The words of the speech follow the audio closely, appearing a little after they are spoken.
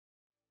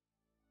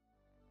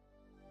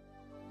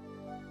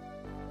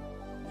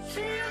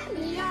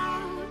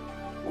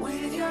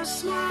your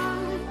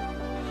smile,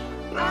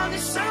 like the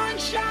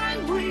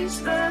sunshine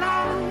brings the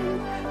light.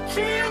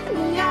 Fill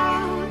me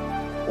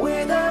out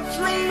with a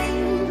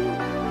flame,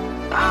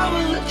 I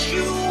will let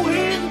you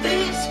in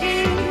this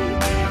game.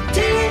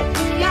 Take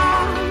me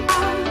out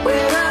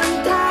when I'm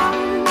down,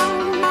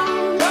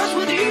 'cause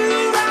with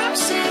you I'm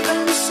safe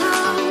and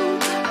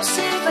sound,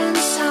 safe and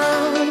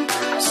sound,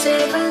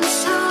 safe and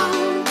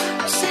sound,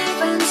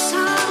 safe and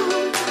sound,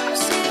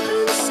 safe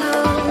and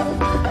sound,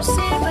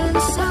 safe and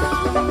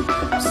sound,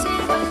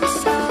 safe and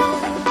sound,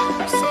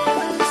 safe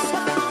and sound.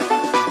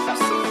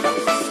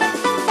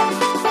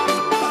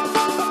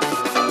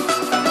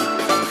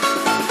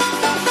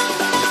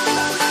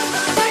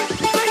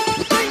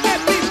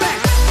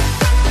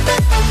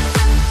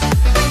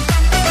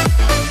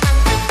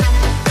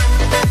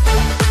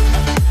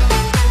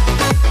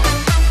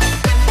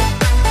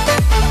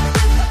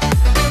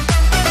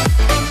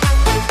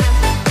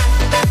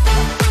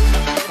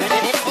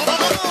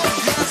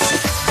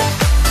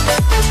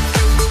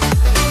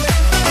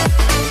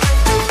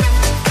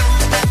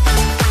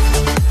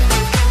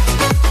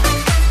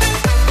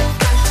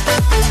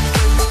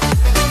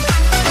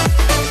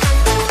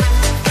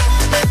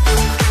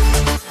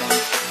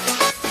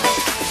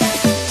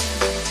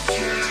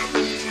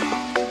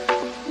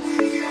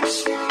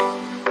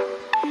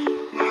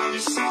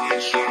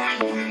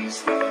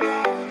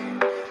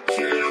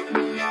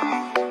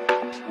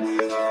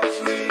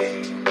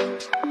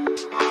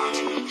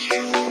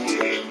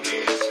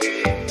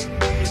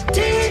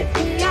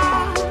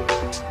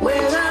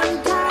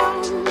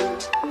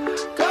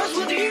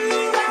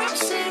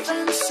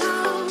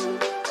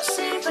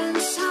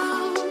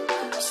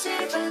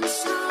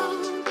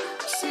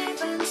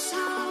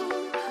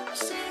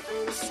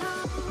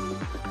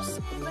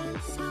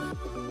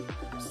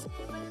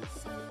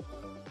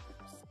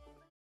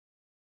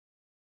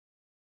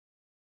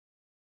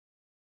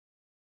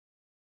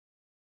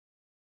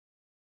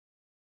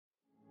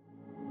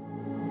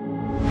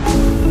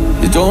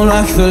 Don't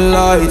like the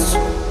lights,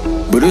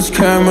 but it's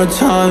camera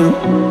time.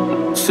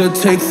 Said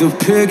take the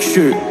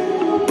picture,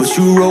 but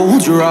you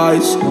rolled your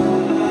eyes.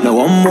 Now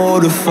I'm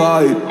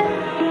mortified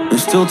and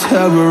still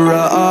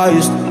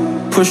terrorized.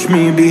 Push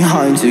me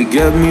behind to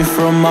get me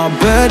from my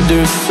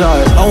better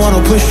side. I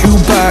wanna push you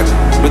back,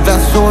 but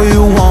that's all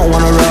you want.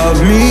 Wanna rub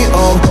me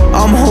up,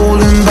 I'm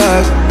holding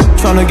back.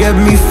 Tryna get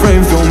me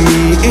framed, throw me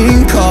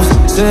in cuffs.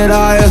 Said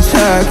I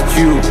attacked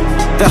you,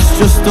 that's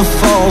just a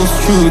false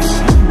truth.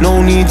 No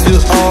need to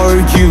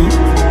argue,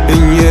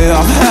 and yeah,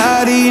 I've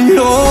had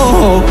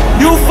enough.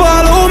 You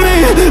follow me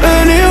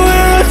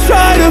anywhere I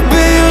try to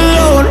be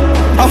alone,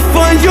 I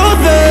find you're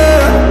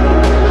there.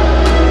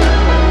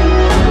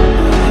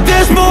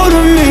 There's more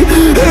to me,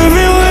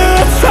 everywhere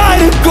I try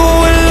to go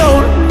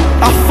alone,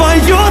 I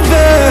find you're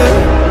there.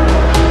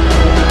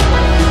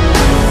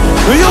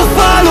 You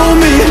follow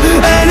me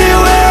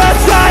anywhere I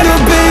try to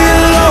be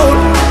alone,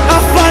 I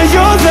find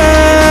you're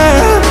there.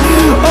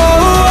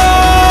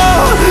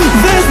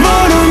 There's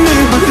more to me,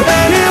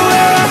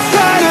 anywhere I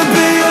try to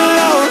be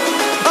alone,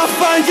 I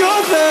find you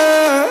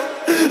there,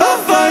 I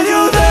find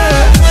you there.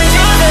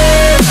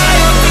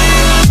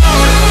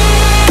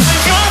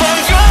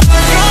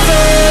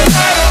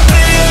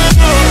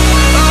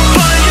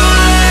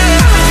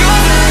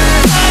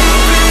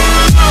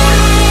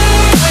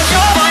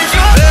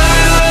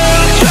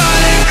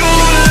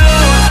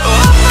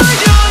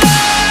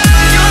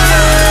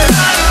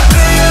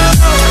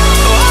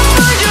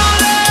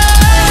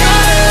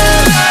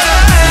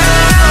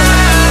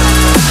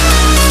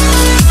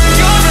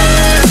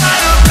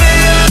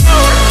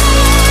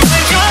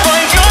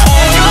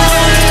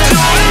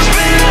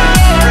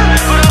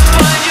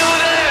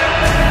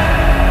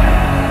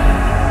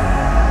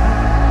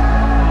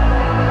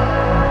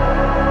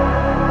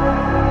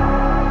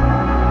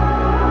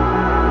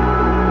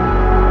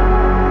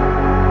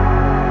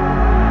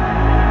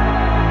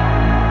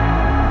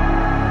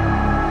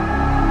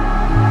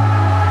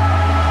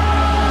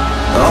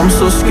 I'm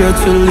so scared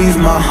to leave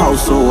my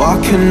house, so I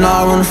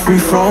cannot run free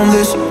from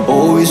this.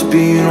 Always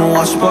being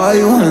watched by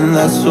you, and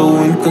that's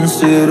so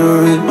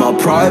inconsiderate. My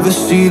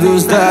privacy,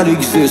 does that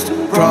exist?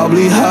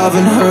 Probably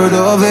haven't heard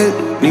of it.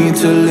 Need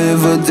to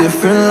live a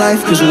different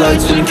life, cause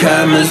lights and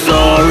cameras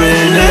are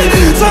in it.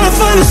 Trying to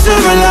find a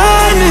silver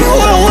lining,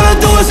 all I wanna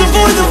do is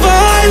avoid the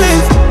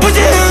violence. But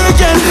you're here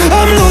again,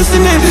 I'm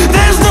losing it.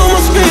 There's no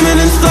more screaming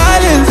in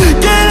silence.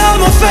 Get out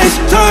my face,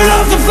 turn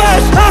off the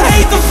flash. I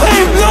hate the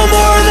fame, no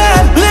more of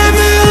that. Leave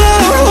me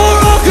alone or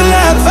I'll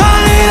collapse. I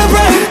need a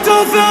break,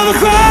 don't feel the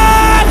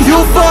crack. You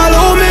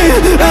follow me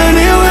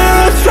anywhere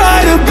I try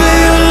to be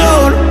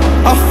alone,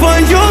 I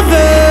find you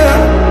there.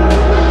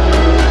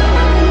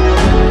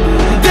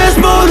 There's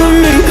more to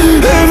me,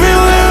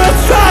 everywhere I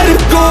try to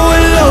go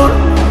alone,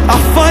 I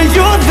find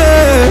you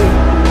there.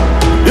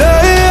 Yeah,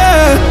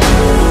 yeah.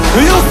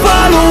 You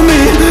follow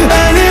me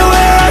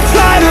anywhere I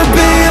try to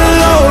be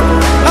alone,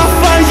 I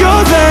find you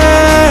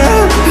there.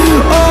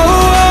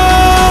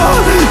 Oh,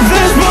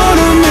 there's more.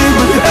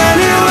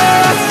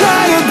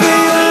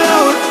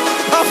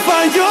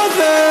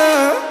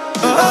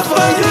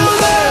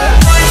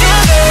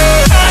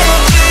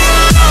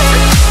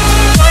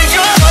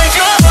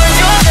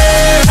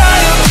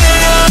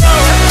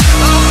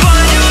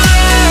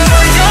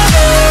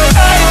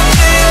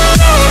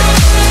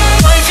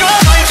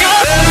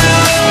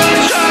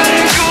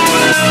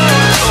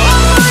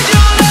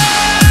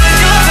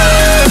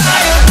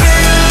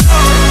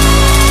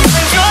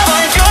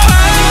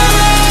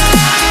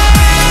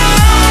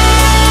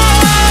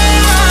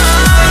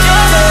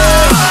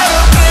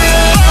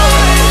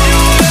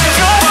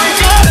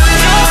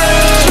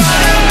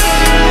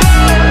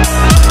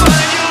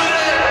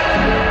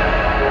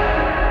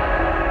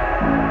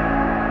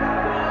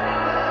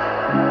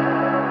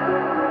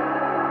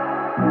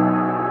 Can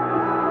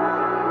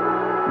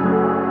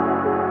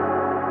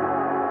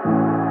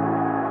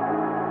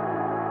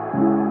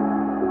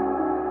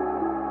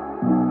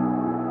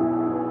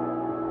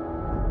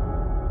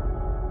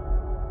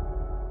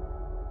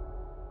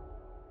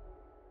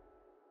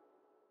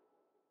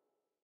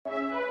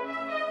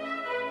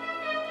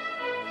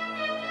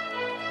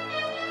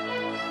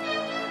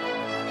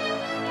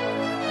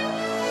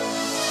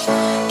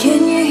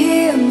you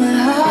hear my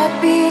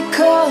heartbeat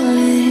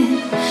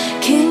calling?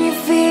 Can you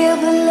feel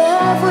the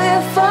love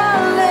we're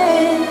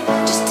falling?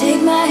 Just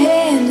take my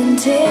hand and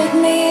take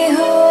me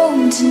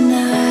home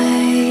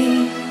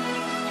tonight.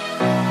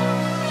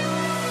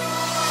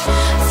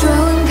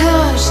 Throwing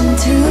caution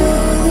to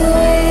the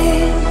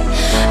wind,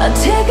 I'll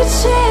take a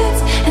chance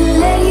and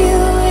let you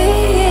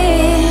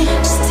in.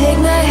 Just take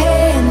my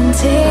hand and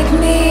take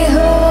me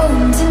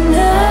home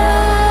tonight.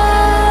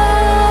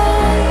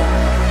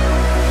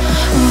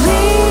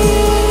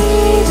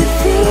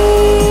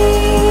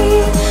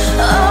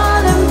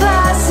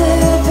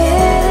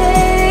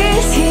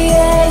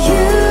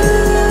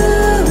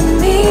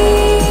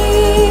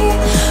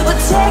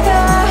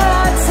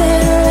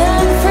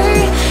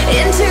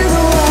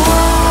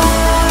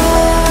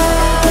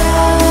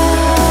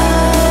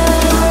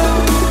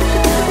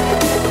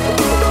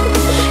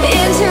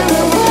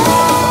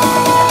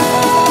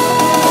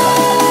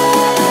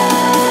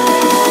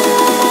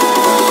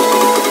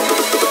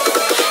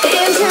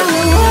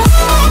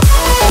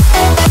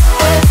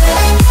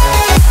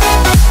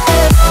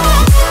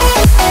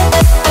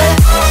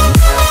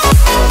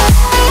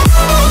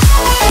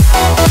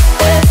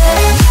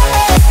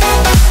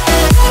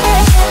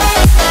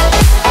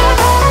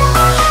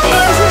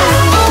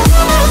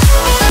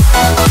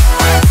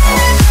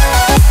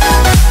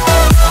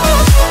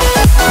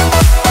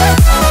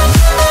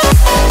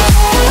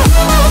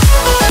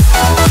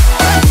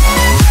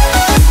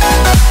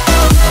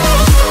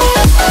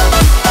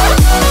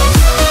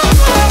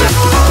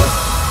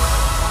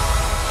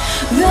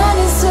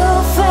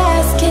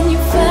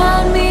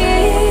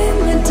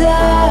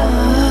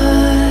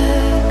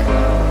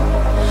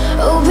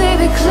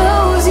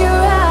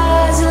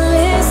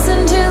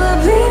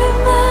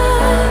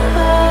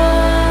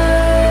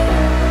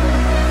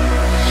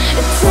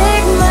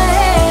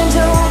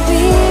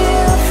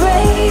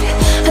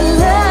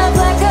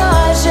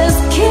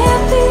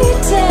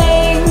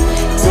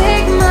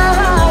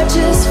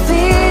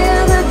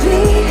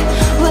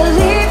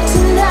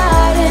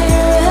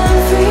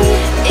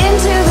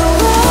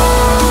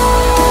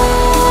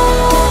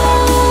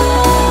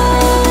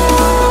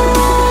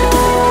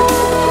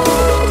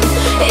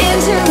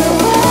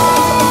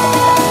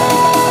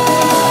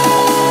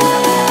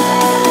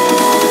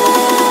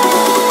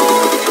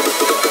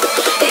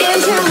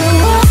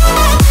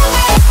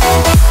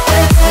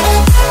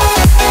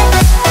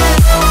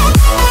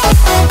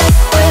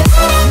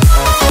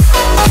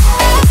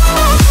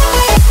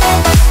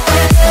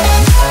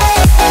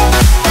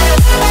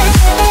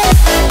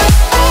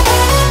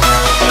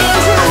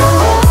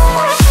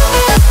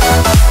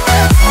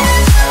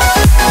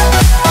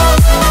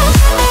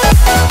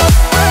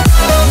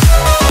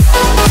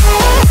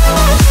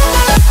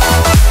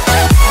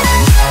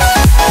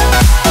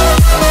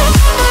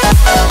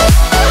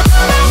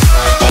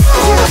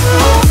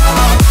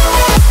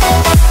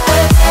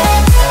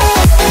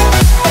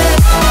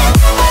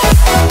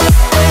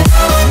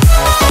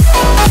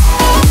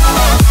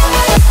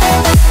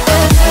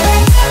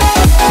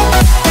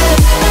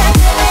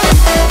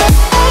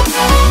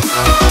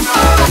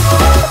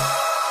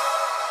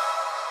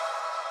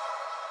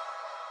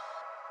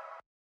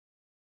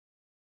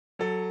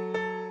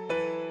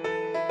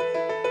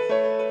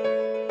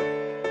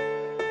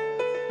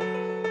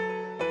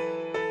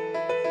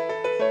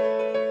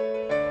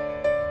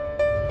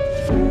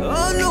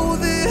 I know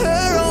the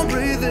air I'm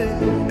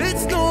breathing,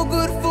 it's no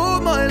good for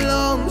my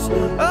lungs.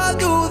 I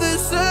do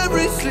this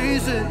every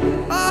season,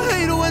 I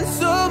hate when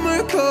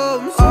summer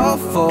comes. I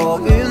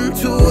fall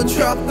into a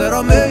trap that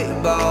I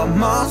made by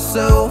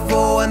myself.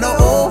 Oh, and I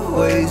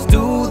always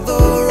do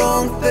the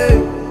wrong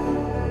thing.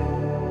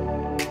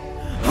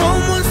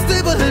 I'm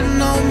unstable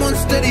and I'm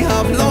unsteady,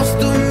 I've lost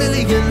a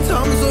million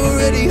times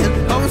already,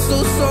 and I'm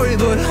so sorry,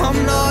 but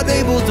I'm not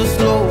able to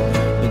slow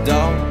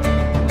down.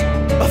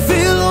 I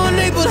feel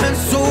unable and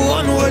so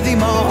unworthy,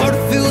 my heart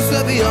feels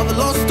heavy, I've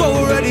lost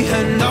already,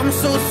 and I'm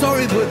so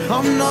sorry, but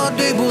I'm not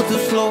able to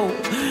slow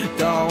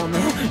down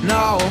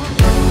now.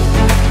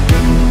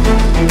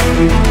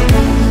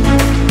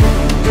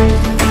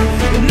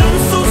 And I'm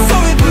so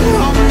sorry, but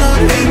I'm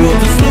not able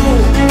to slow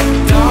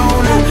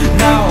down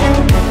now.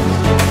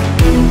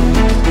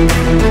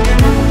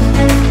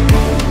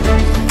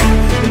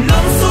 And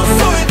I'm so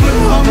sorry, but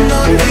I'm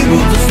not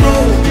able to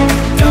slow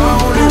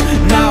down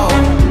now.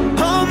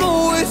 I'm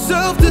always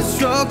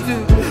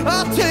self-destructive,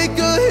 I take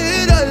a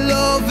hit, I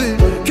love it.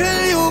 Can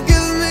you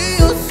give me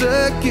a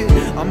second?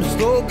 I'm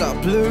slow,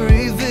 got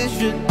blurry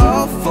vision.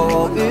 I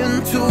fall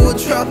into a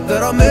trap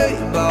that I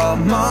made by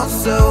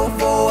myself.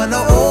 Oh, and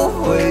I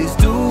always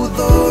do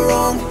the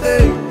wrong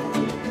thing.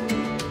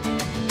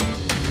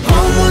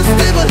 I'm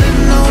unstable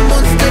and I'm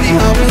unsteady,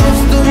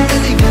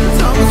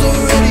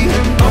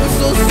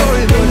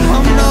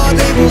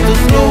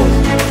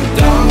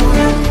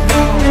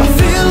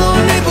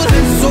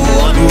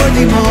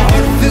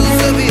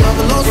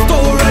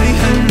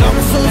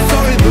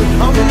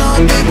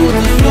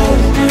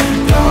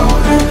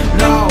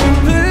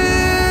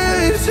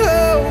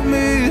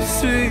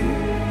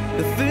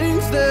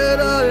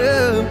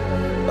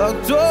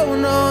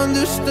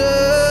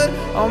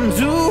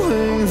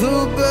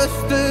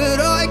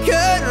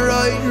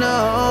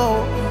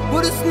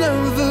 but it's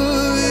never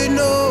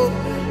enough.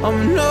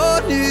 I'm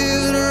not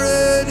even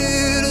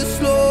ready to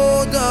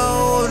slow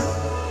down.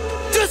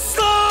 Just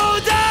slow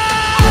down.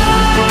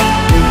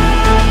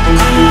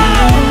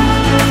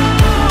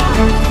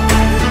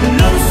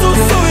 And I'm so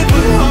sorry,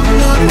 but I'm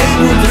not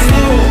able to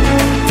slow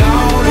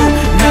down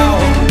now.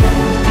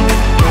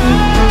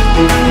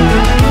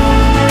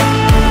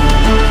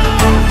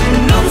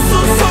 And I'm so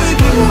sorry,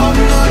 but I'm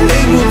not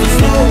able to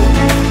slow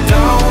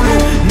down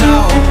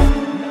now.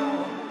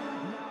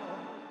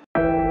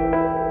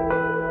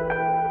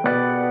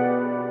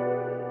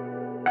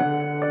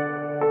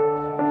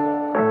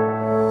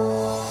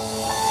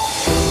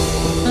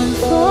 I'm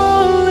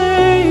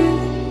falling.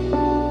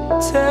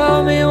 Tell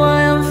me why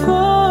I'm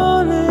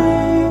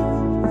falling.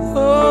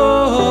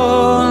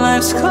 Oh,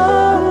 life's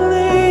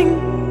calling,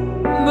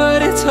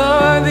 but it's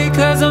hard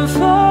because I'm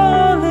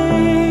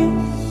falling.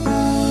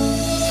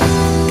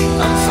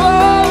 I'm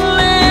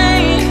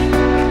falling.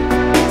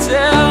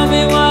 Tell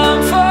me why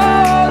I'm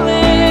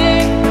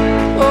falling.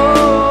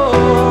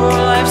 Oh,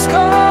 life's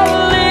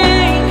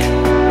calling,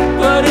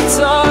 but it's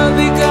hard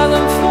because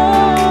I'm falling.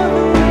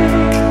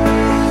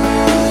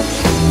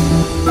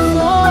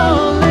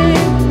 Falling,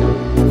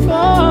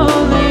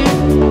 falling,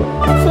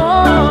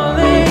 falling,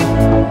 falling,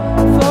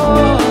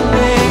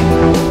 falling,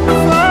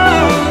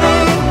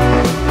 falling,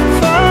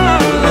 falling,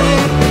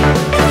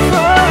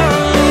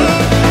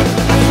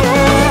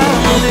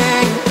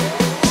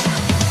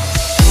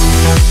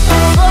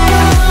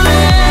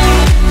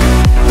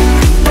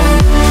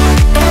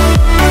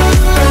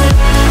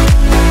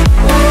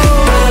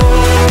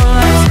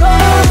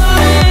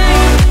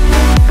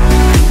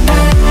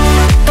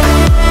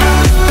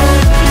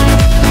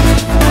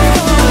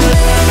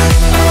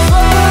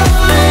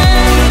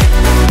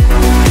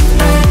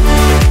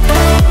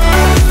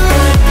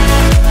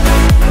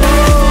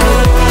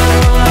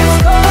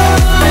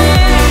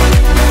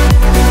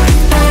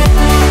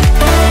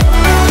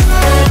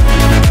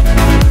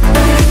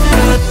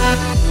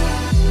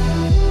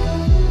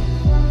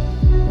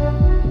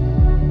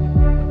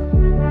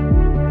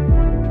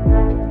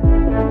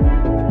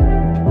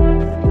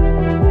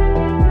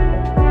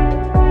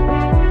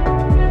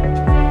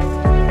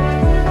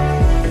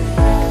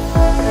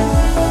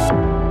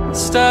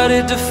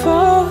 started to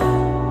fall,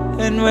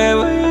 and where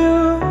were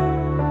you?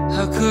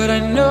 How could I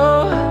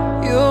know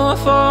you were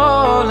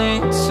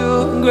falling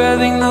too?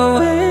 Grabbing the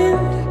wind,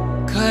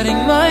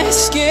 cutting my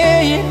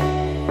skin,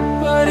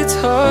 but it's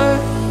hard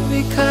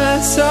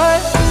because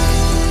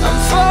I'm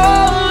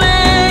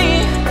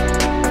falling.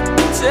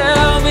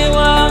 Tell